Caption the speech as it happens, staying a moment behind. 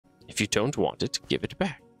If you don't want it, give it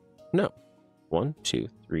back. No. 1, 2,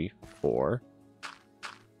 3, 4.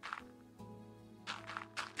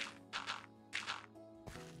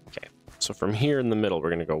 Okay, so from here in the middle, we're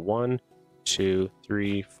going to go 1, 2,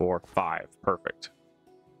 3, 4, 5. Perfect.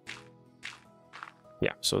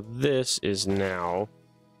 Yeah, so this is now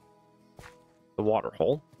the water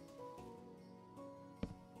hole.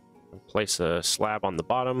 Place a slab on the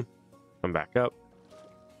bottom, come back up.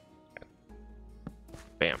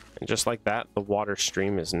 Bam. And just like that, the water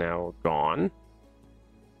stream is now gone.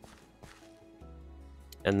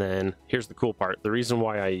 And then here's the cool part. The reason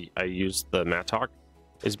why I use the mattock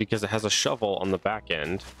is because it has a shovel on the back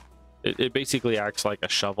end. It basically acts like a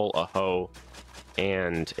shovel, a hoe,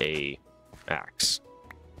 and a axe.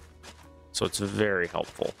 So it's very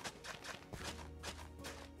helpful.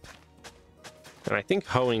 And I think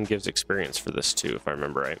hoeing gives experience for this too, if I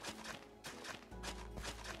remember right.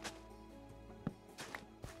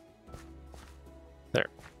 There.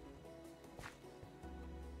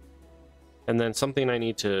 And then something I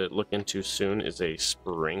need to look into soon is a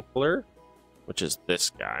sprinkler, which is this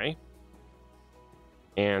guy.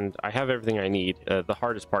 And I have everything I need. The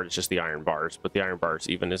hardest part is just the iron bars, but the iron bars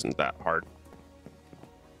even isn't that hard.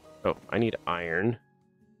 Oh, I need iron.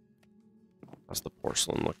 How's the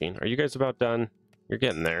porcelain looking? Are you guys about done? You're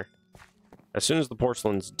getting there. As soon as the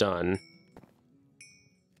porcelain's done,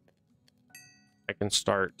 I can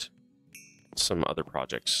start some other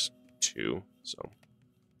projects too. So,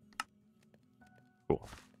 cool.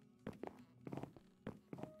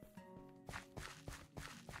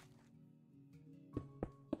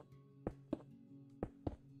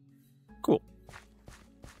 Cool.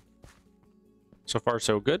 So far,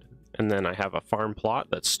 so good. And then I have a farm plot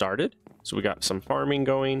that started. So we got some farming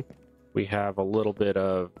going. We have a little bit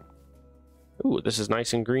of... Ooh, this is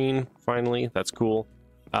nice and green, finally. That's cool.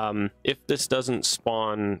 If this doesn't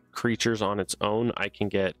spawn creatures on its own, I can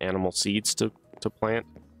get animal seeds to plant,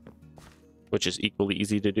 which is equally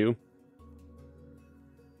easy to do.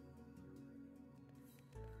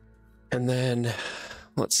 And then,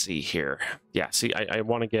 let's see here. Yeah, see, I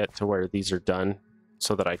want to get to where these are done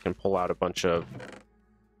so that I can pull out a bunch of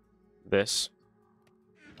this.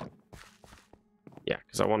 Yeah,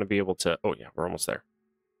 because I want to be able to... Oh, yeah, we're almost there.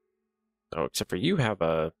 Oh, except for you have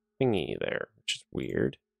a thingy there, which is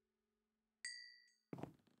weird.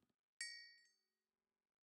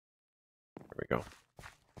 There we go.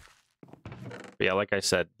 But yeah, like I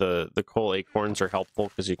said, the coal acorns are helpful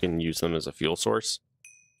because you can use them as a fuel source.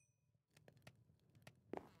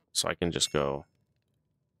 So I can just go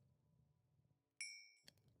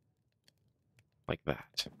like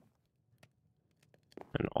that.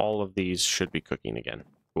 And all of these should be cooking again.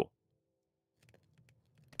 Cool.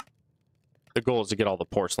 The goal is to get all the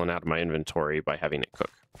porcelain out of my inventory by having it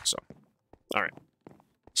cook. So, all right.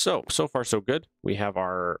 So far so good. We have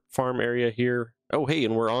our farm area here. Oh, hey,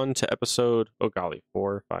 and we're on to episode, oh golly,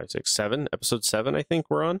 4, 5, 6, 7. Episode 7, I think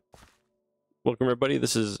we're on. Welcome, everybody.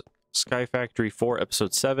 This is Sky Factory 4,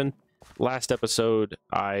 episode 7. Last episode,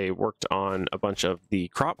 I worked on a bunch of the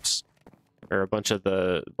crops, or a bunch of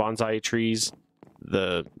the bonsai trees.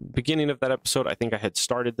 The beginning of that episode, I think I had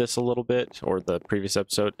started this a little bit, or the previous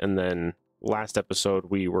episode, and then last episode,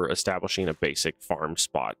 we were establishing a basic farm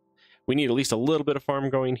spot. We need at least a little bit of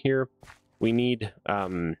farm going here. We need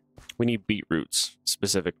beetroots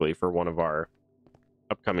specifically for one of our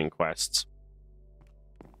upcoming quests.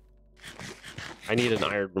 I need an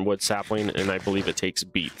ironwood sapling, and I believe it takes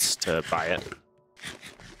beets to buy it.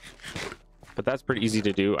 But that's pretty easy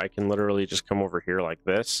to do. I can literally just come over here like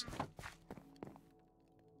this.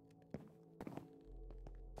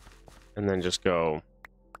 And then just go...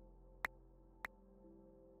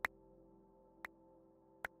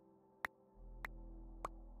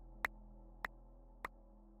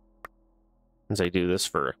 As I do this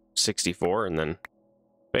for 64, and then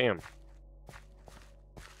bam.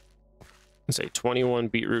 Say 21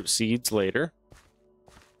 beetroot seeds later.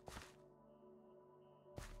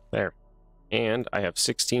 There. And I have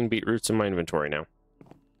 16 beetroots in my inventory now.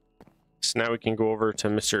 So now we can go over to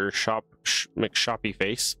Mr. McShoppy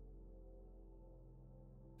Face.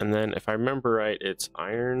 And then if I remember right, it's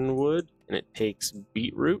ironwood and it takes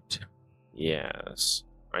beetroot. Yes.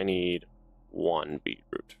 I need 1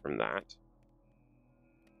 beetroot from that.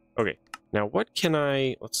 Okay. Now what can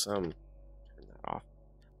let's turn that off.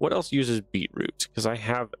 What else uses beetroot? Because I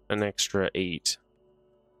have an extra 8.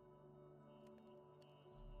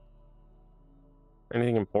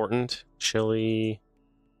 Anything important? Chili,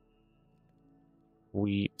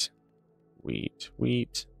 wheat.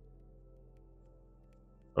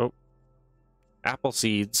 Oh, apple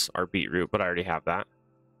seeds are beetroot, but I already have that.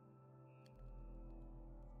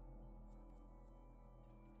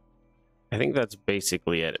 I think that's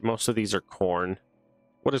basically it. Most of these are corn.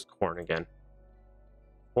 What is corn again?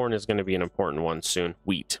 Corn is going to be an important one soon.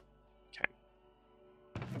 Wheat.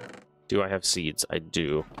 Okay. Do I have seeds? I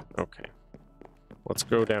do. Okay. Let's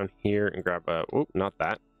go down here and grab a... Oh, not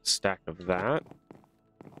that. Stack of that.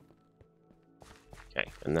 Okay,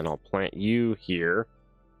 and then I'll plant you here.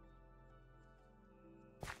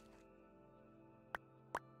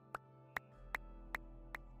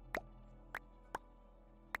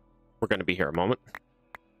 We're going to be here a moment.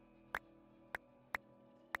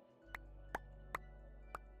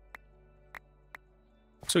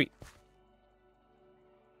 Sweet.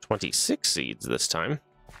 26 seeds this time.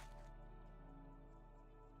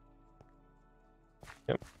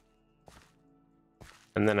 Yep.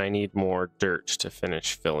 And then I need more dirt to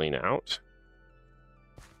finish filling out.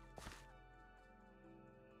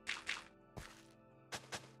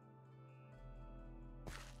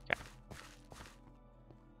 Okay.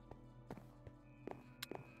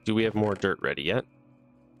 Do we have more dirt ready yet?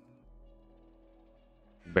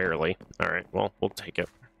 Barely. All right, well, we'll take it.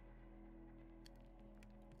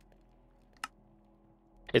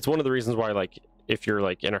 It's one of the reasons why, like, if you're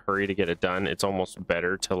like in a hurry to get it done, it's almost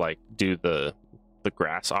better to like do the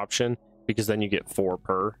grass option, because then you get 4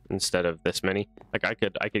 per instead of this many. Like I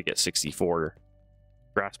could get 64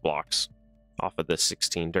 grass blocks off of this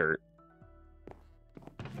 16 dirt.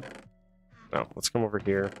 Now let's come over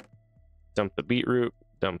here, dump the beetroot,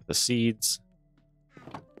 dump the seeds,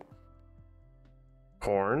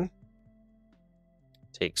 corn,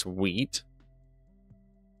 takes wheat.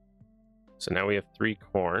 So now we have 3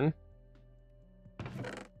 corn.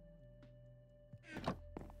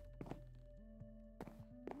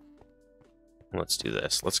 Let's do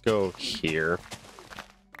this. Let's go here.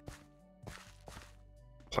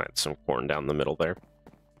 Plant some corn down the middle there.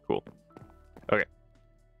 Cool. Okay.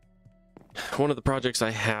 One of the projects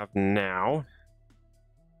I have now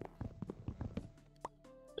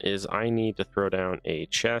is I need to throw down a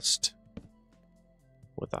chest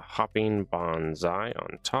with a hopping bonsai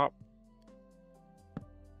on top,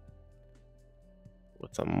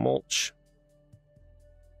 with a mulch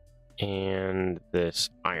and this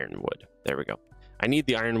ironwood. There we go. I need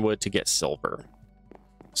the ironwood to get silver.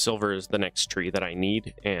 Silver is the next tree that I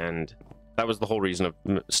need, and that was the whole reason of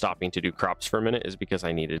stopping to do crops for a minute, is because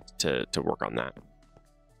I needed to work on that.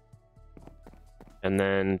 And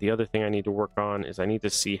then the other thing I need to work on is I need to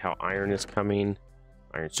see how iron is coming.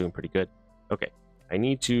 Iron's doing pretty good. Okay, I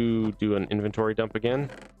need to do an inventory dump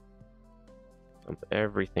again. Dump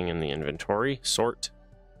everything in the inventory. Sort.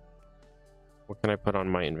 What can I put on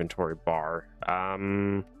my inventory bar?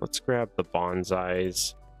 Let's grab the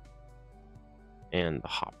bonsais and the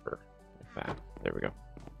hopper. Like that. There we go.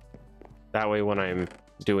 That way when I'm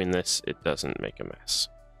doing this, it doesn't make a mess.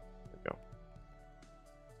 There we go.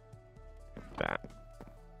 Like that.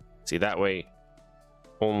 See, that way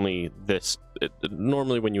only this...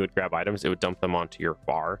 normally when you would grab items, it would dump them onto your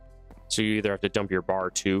bar. So you either have to dump your bar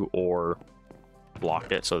too, or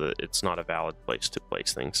block it so that it's not a valid place to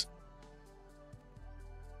place things.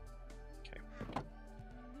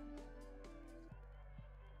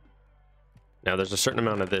 Now there's a certain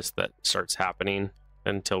amount of this that starts happening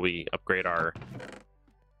until we upgrade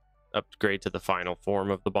to the final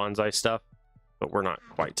form of the bonsai stuff, but we're not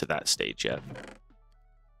quite to that stage yet.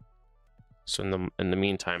 So in the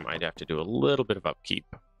meantime, I'd have to do a little bit of upkeep.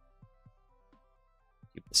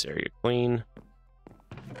 Keep this area clean.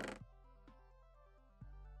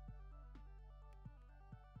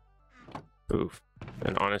 Oof.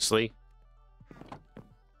 And honestly,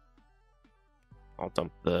 I'll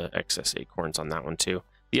dump the excess acorns on that one too.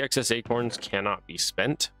 The excess acorns cannot be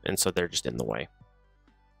spent, and so they're just in the way.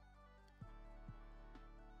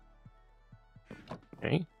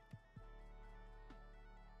 Okay.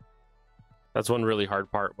 That's one really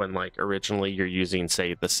hard part when, like, originally you're using,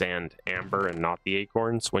 say, the sand amber and not the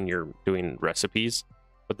acorns when you're doing recipes.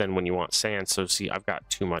 But then when you want sand, so see, I've got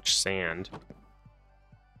too much sand.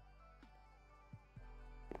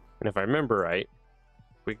 And if I remember right,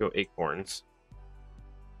 if we go acorns,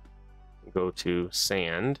 go to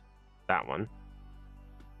sand, that one,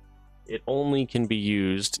 it only can be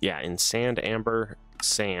used, yeah, in sand, amber,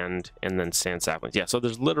 sand, and then sand saplings. Yeah, so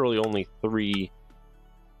there's literally only 3.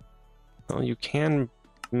 Well, you can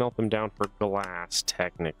melt them down for glass,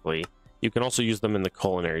 technically. You can also use them in the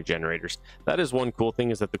culinary generators. That is one cool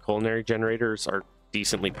thing, is that the culinary generators are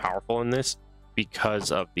decently powerful in this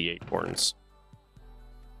because of the acorns.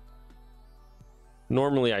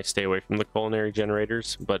 Normally I stay away from the culinary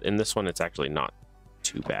generators, but in this one it's actually not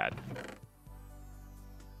too bad.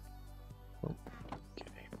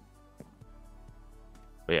 Okay.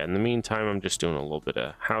 But yeah, in the meantime, I'm just doing a little bit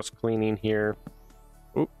of house cleaning here.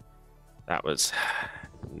 Oop, that was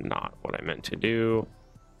not what I meant to do.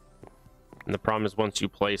 And the problem is once you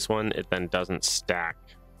place one, it then doesn't stack.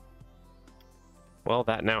 Well,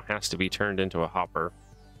 that now has to be turned into a hopper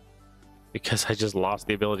because I just lost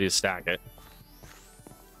the ability to stack it.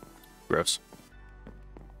 Gross.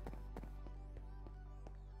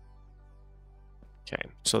 Okay,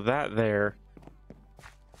 so that there,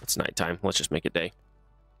 it's nighttime. Let's just make it day.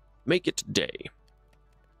 Make it day.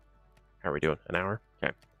 How are we doing? An hour?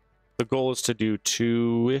 Okay. The goal is to do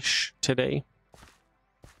 2-ish today.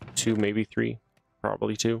 2, maybe 3.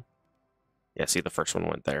 Probably 2. Yeah, see, the first one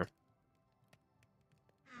went there.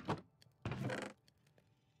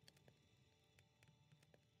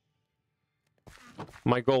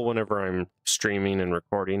 My goal whenever I'm streaming and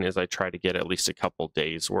recording is I try to get at least a couple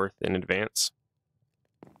days worth in advance.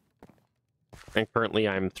 And currently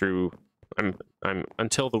I'm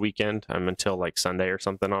until the weekend. I'm until like Sunday or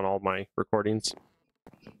something on all my recordings.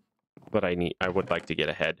 But I would like to get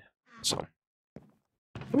ahead. So,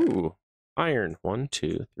 ooh, iron. 1,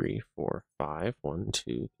 2, 3, 4, 5. 1,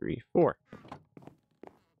 2, 3, 4.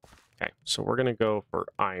 Okay, so we're gonna go for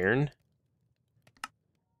iron.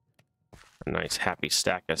 A nice happy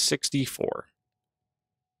stack of 64.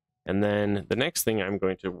 And then the next thing I'm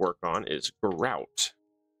going to work on is grout.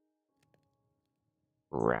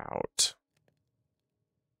 Grout.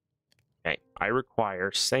 Okay, I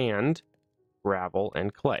require sand, gravel,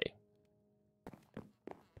 and clay.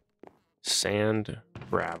 Sand,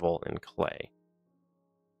 gravel, and clay.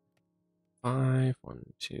 5, 1,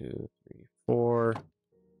 2, 3, 4.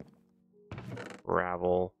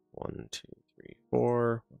 Gravel, 1, 2, 3,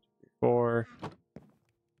 4. 1, 2, 3, 4.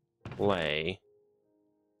 Clay,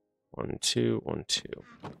 1, 2, 1, 2.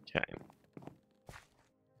 Okay.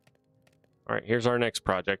 All right, here's our next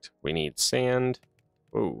project. We need sand.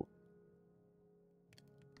 Ooh.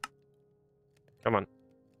 Come on.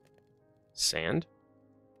 Sand.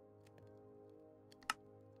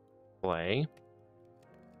 Clay.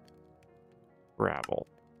 Gravel.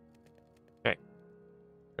 Okay.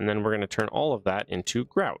 And then we're going to turn all of that into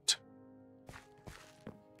grout.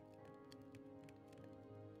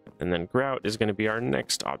 And then grout is going to be our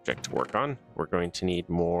next object to work on. We're going to need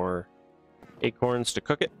more acorns to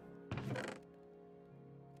cook it.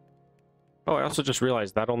 Oh, I also just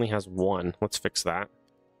realized that only has 1. Let's fix that.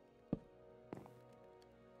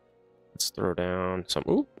 Let's throw down some...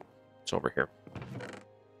 Ooh, it's over here.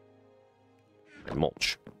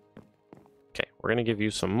 Mulch. Okay, we're going to give you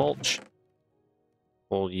some mulch.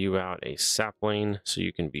 Pull you out a sapling so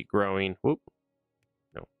you can be growing. Whoop.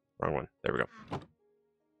 No, wrong one. There we go.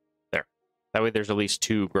 There. That way there's at least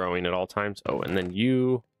 2 growing at all times. Oh, and then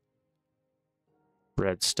you...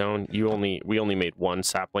 Redstone. We only made 1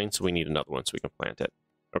 sapling, so we need another one so we can plant it.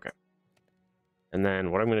 Okay. And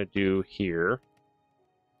then what I'm going to do here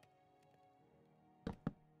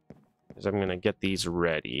is I'm going to get these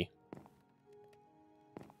ready.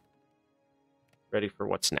 Ready for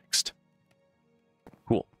what's next.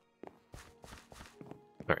 Cool.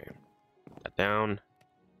 All right. Put that down.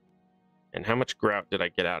 And how much grout did I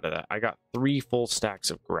get out of that? I got 3 full stacks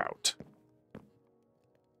of grout.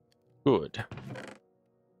 Good.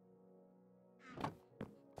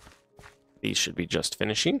 These should be just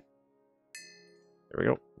finishing. There we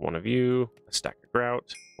go. 1 of you, a stack of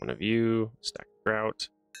grout. 1 of you, a stack of grout.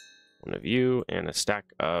 1 of you, and a stack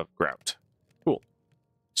of grout. Cool.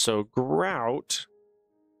 So grout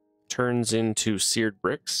turns into seared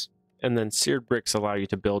bricks, and then seared bricks allow you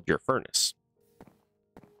to build your furnace.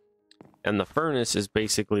 And the furnace is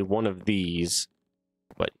basically one of these,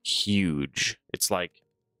 but huge. It's like,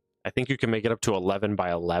 I think you can make it up to 11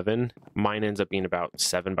 by 11. Mine ends up being about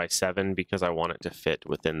 7 by 7 because I want it to fit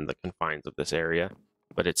within the confines of this area.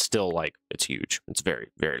 But it's still like, it's huge. It's very,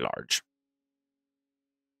 very large.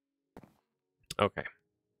 Okay.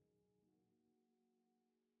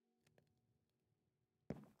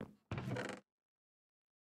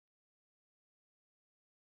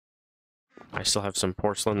 I still have some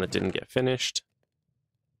porcelain that didn't get finished.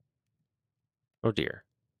 Oh dear.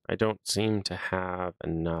 I don't seem to have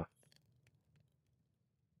enough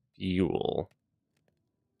fuel.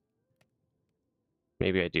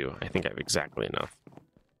 Maybe I do. I think I have exactly enough.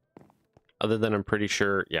 Other than I'm pretty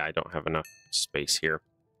sure, yeah, I don't have enough space here.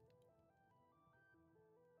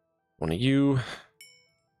 1 of you.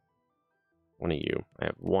 1 of you. I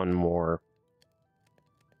have 1 more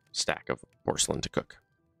stack of porcelain to cook.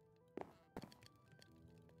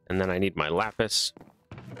 And then I need my lapis.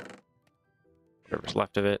 Whatever's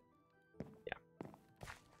left of it. Yeah.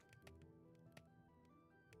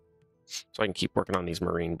 So I can keep working on these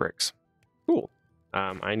marine bricks. Cool.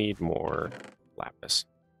 I need more lapis.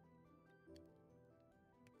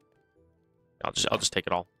 I'll just take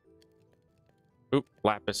it all. Oop,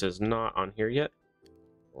 lapis is not on here yet.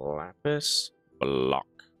 Lapis block.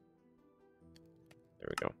 There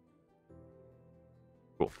we go.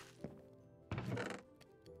 Cool.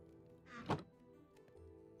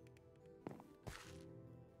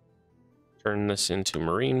 Turn this into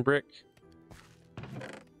marine brick.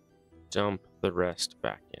 Dump the rest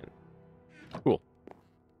back in. Cool.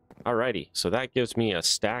 Alrighty, so that gives me a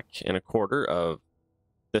stack and a quarter of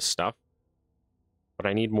this stuff. But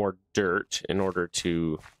I need more dirt in order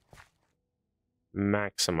to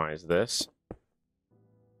maximize this.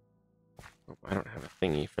 Oh, I don't have a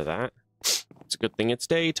thingy for that. It's a good thing it's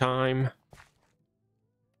daytime.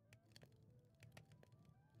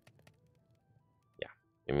 Yeah,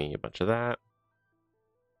 give me a bunch of that.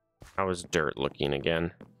 How is dirt looking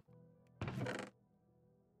again?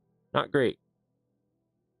 Not great.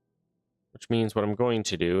 Which means what I'm going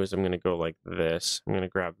to do is I'm going to go like this. I'm going to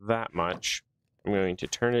grab that much. I'm going to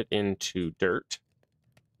turn it into dirt.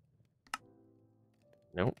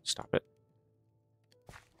 No, stop it.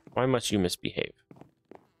 Why must you misbehave?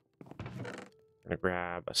 I'm going to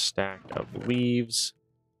grab a stack of leaves.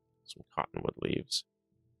 Some cottonwood leaves.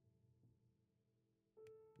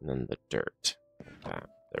 And then the dirt. Like that.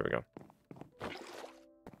 There we go.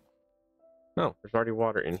 Oh, there's already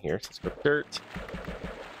water in here. So let's go dirt.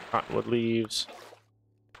 Cottonwood leaves.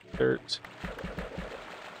 Dirt.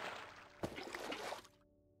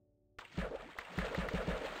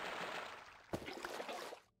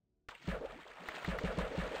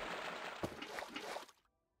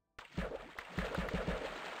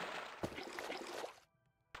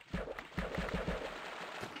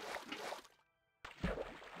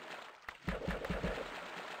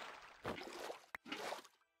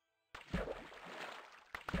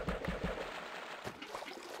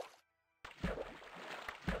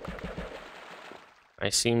 I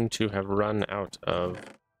seem to have run out of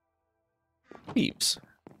leaves.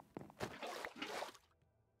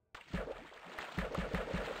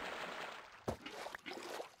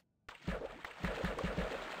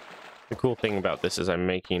 The cool thing about this is I'm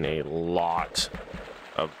making a lot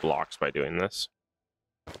of blocks by doing this.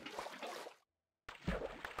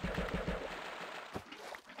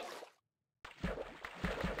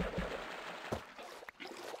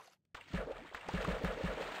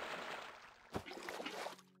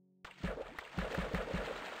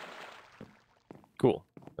 Cool.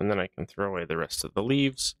 And then I can throw away the rest of the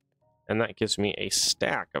leaves. And that gives me a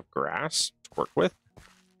stack of grass to work with.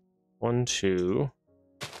 1, 2,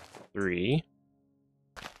 3,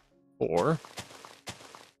 4.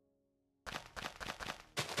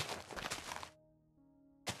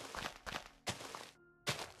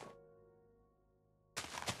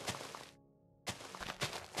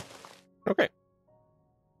 Okay.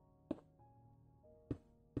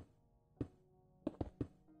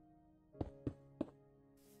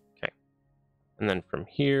 And then from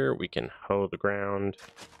here, we can hoe the ground.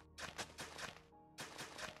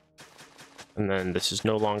 And then this is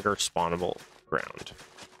no longer spawnable ground.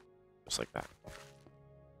 Just like that.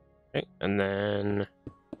 Okay, and then...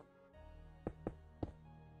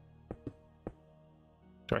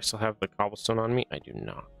 do I still have the cobblestone on me? I do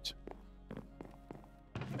not.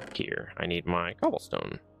 Here, I need my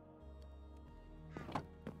cobblestone.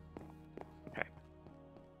 Okay.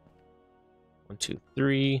 1, 2,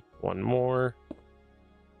 3. One more.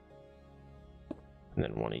 And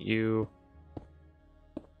then one of you.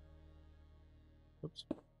 Oops.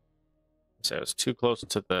 So I was too close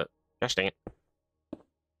to the... gosh dang it.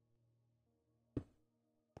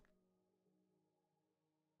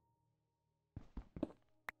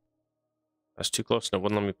 That's too close and it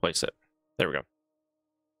wouldn't let me place it. There we go.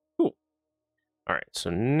 Cool. Alright, so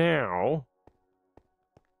now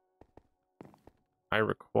I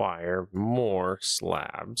require more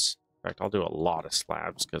slabs. In fact, I'll do a lot of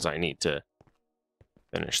slabs because I need to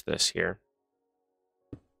finish this here.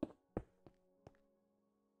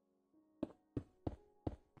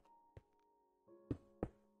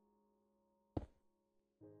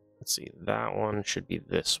 Let's see, that one should be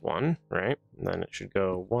this one, right? And then it should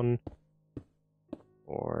go 1,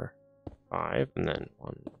 4, 5, and then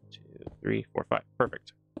 1, 2, 3, 4, 5.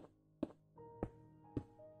 Perfect.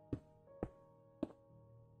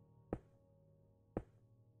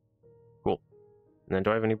 Cool. And then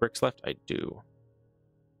do I have any bricks left? I do.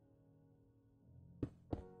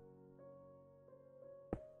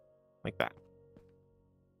 Like that.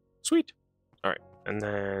 Sweet. All right, and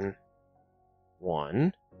then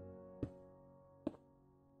 1.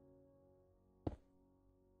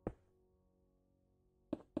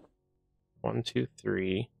 1, 2,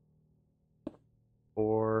 3,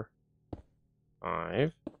 4,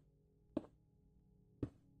 5.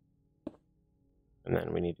 And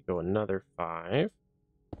then we need to go another 5.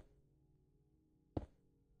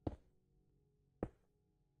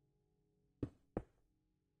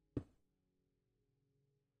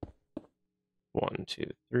 One, 2,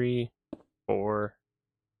 3, 4,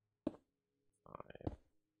 5.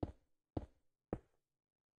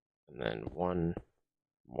 And then one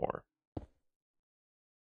more.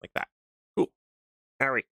 Like that. Cool.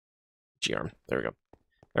 All right. G-arm. There we go.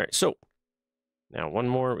 All right, so now one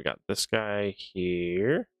more. We got this guy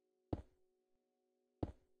here.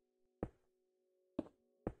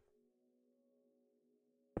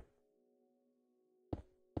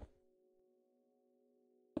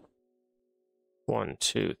 One,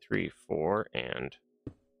 2, 3, 4, and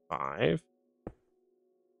 5.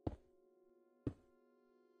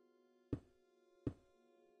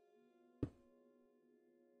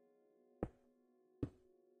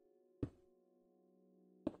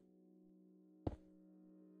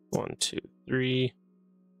 One, 2, 3,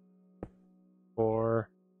 4,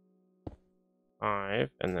 5,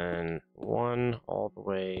 and then 1 all the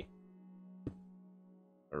way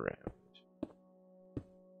around.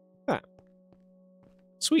 That.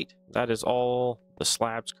 Sweet. That is all the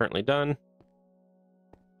slabs currently done.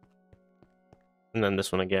 And then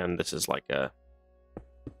this one again, this is like a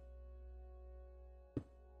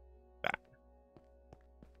that.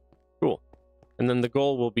 Cool. And then the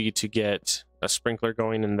goal will be to get a sprinkler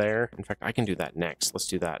going in there. In fact, I can do that next. Let's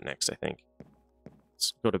do that next, I think.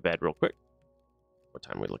 Let's go to bed real quick. What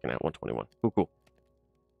time are we looking at? 1:21. Cool, cool.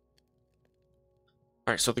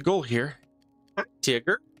 All right, so the goal here. Hi,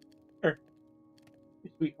 Tigger. Here.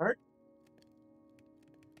 You sweetheart.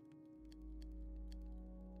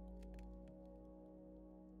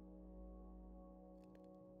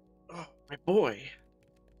 Oh, my boy.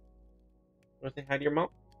 Want to say hi to your mom?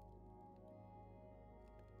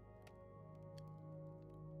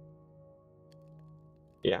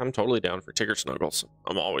 Yeah, I'm totally down for Tigger snuggles.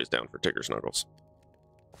 I'm always down for Tigger snuggles.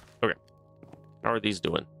 Okay. How are these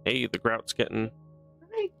doing? Hey, the grout's getting...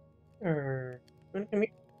 Hi. You want to come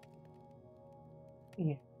here?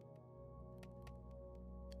 Yeah.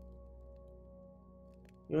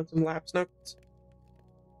 You want some lap snuggles?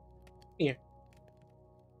 Here.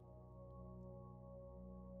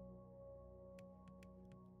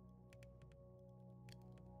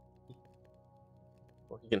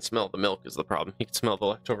 Well, he can smell the milk is the problem. He can smell the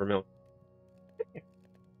leftover milk. Here.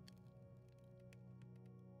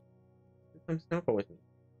 Come snuggle with me.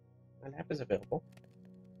 My lap is available.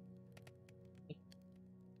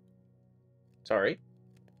 Sorry.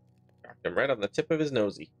 Knocked him right on the tip of his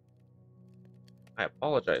nosy. I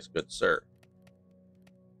apologize, good sir.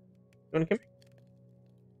 You want to come here?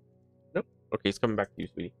 Nope. Okay, he's coming back to you,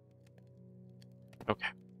 sweetie. Okay.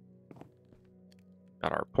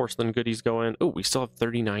 Got our porcelain goodies going. Oh, we still have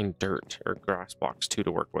 39 dirt or grass blocks too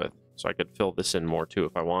to work with. So I could fill this in more too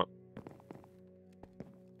if I want.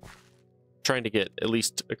 Trying to get at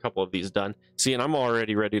least a couple of these done. See, and I'm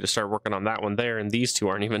already ready to start working on that one there, and these two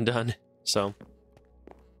aren't even done. So.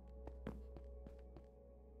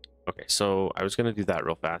 Okay, so I was going to do that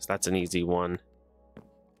real fast. That's an easy one.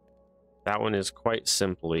 That one is quite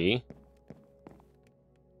simply...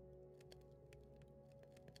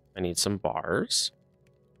 I need some bars.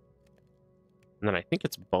 And then I think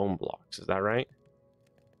it's bone blocks. Is that right?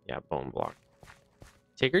 Yeah, bone block.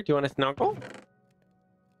 Tigger, do you want to snuggle?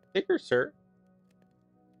 Tigger, sir.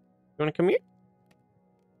 You want to come here?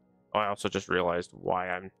 Oh, I also just realized why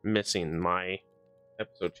I'm missing my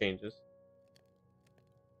episode changes.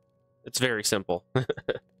 It's very simple.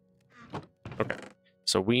 Okay.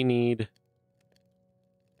 So we need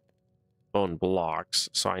bone blocks.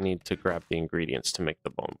 So I need to grab the ingredients to make the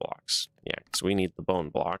bone blocks. Yeah, because we need the bone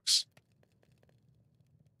blocks.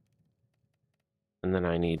 And then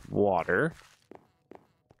I need water.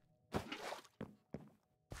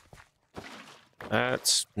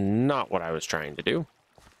 That's not what I was trying to do.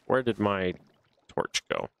 Where did my torch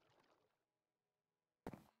go?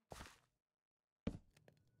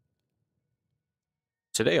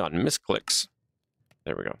 Today on Misclicks.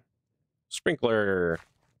 There we go. Sprinkler.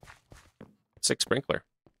 6 sprinkler.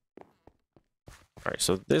 All right,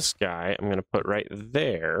 so this guy I'm going to put right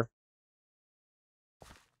there.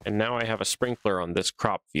 And now I have a sprinkler on this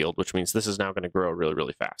crop field, which means this is now going to grow really,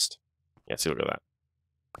 really fast. Yeah, see, look at that.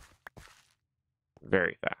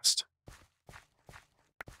 Very fast.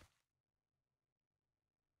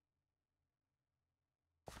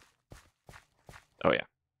 Oh, yeah.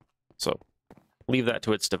 So leave that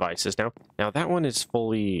to its devices now. Now that one is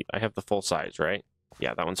fully, I have the full size, right?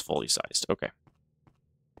 Yeah, that one's fully sized. Okay.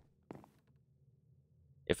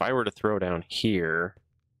 If I were to throw down here...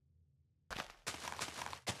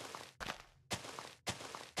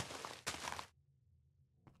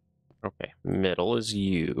 Okay, middle is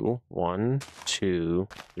you. 1, 2,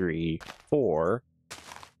 3, 4.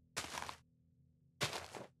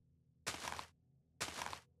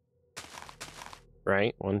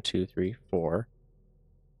 Right? 1, 2, 3, 4.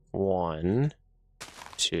 1,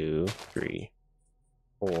 2, 3,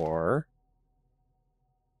 4.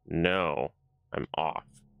 No, I'm off.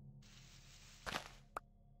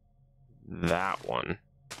 That one.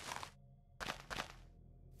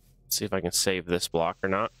 Let's see if I can save this block or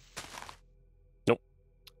not. Nope.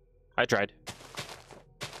 I tried.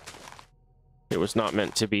 It was not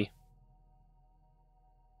meant to be.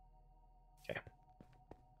 Okay.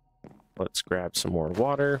 Let's grab some more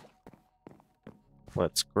water.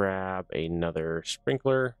 Let's grab another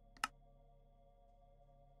sprinkler.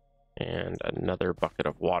 And another bucket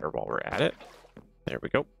of water while we're at it. There we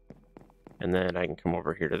go. And then I can come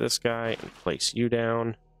over here to this guy and place you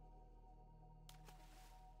down.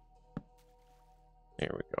 There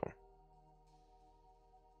we go.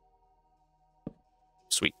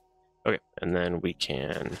 Sweet. Okay, and then we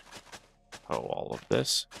can hoe all of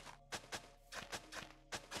this.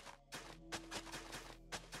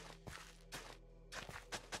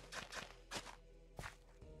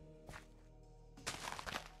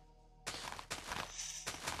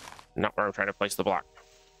 Not where I'm trying to place the block.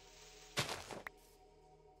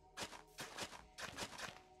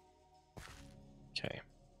 Okay.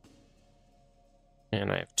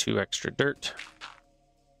 And I have 2 extra dirt.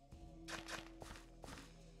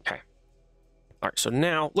 Okay. All right, so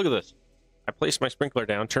now, look at this. I placed my sprinkler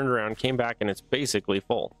down, turned around, came back, and it's basically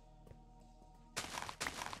full.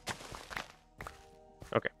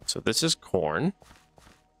 Okay, so this is corn,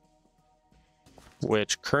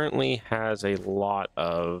 which currently has a lot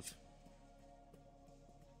of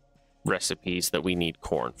recipes that we need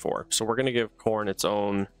corn for. So we're going to give corn its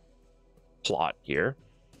own plot here.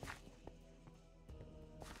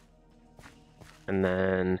 And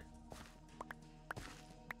then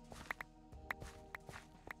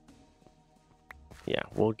yeah,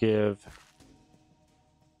 we'll give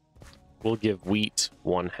wheat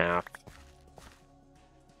 1/2.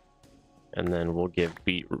 And then we'll give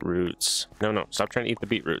beetroots. No, stop trying to eat the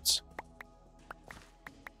beetroots.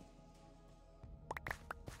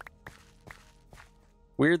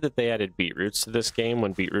 Weird that they added beetroots to this game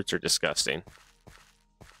when beetroots are disgusting.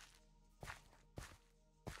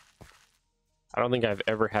 I don't think I've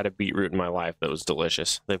ever had a beetroot in my life that was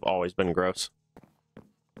delicious. They've always been gross.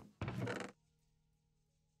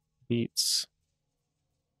 Beets.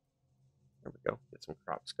 There we go. Get some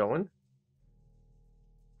crops going.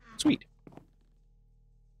 Sweet.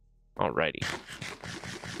 Alrighty.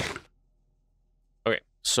 Okay,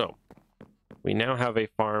 so we now have a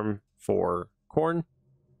farm for corn.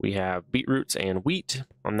 We have beetroots and wheat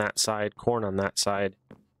on that side, corn on that side.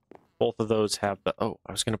 Both of those have the... Oh,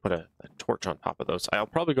 I was going to put a torch on top of those. I'll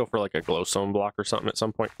probably go for like a glowstone block or something at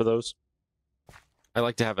some point for those. I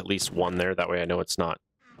like to have at least one there. That way I know it's not...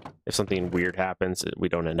 If something weird happens, we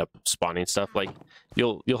don't end up spawning stuff. Like,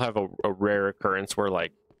 you'll have a rare occurrence where,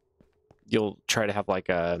 like, you'll try to have like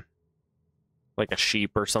a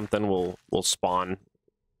sheep or something will spawn.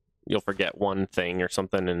 You'll forget one thing or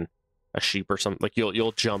something, and a sheep or something, like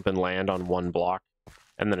you'll jump and land on one block,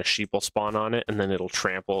 and then a sheep will spawn on it, and then it'll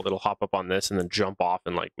hop up on this and then jump off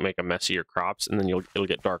and like make a mess of your crops, and then it'll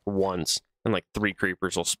get dark once, and like 3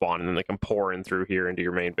 creepers will spawn, and then they can pour in through here into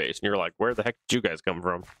your main base, and you're like, where the heck did you guys come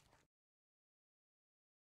from?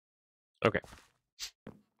 Okay,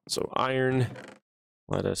 so iron.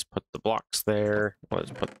 Let us put the blocks there. Let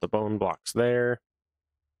us put the bone blocks there.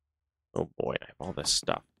 Oh boy, I have all this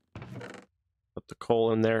stuff. Put the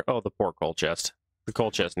coal in there. Oh, the poor coal chest. The coal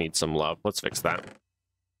chest needs some love. Let's fix that.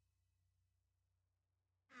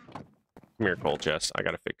 Come here, coal chest. I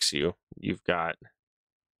gotta fix you. You've got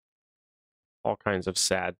all kinds of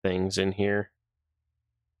sad things in here.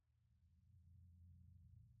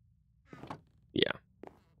 Yeah.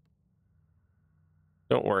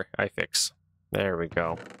 Don't worry, I fix. There we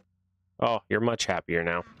go. Oh, you're much happier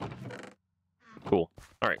now. Cool.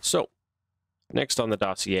 All right, so next on the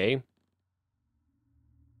dossier.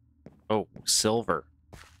 Oh, silver.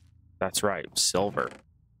 That's right, silver.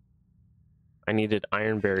 I needed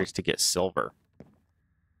iron berries to get silver.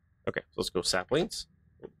 Okay, so let's go saplings.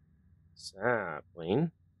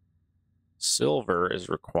 Sapling. Silver is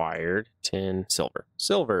required. Tin, silver.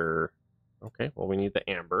 Silver. Okay, well, we need the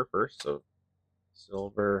amber first, so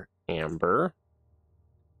silver, amber.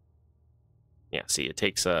 Yeah, see, it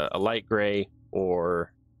takes a light gray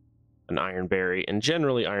or an ironberry, and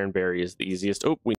generally ironberry is the easiest. Oh, we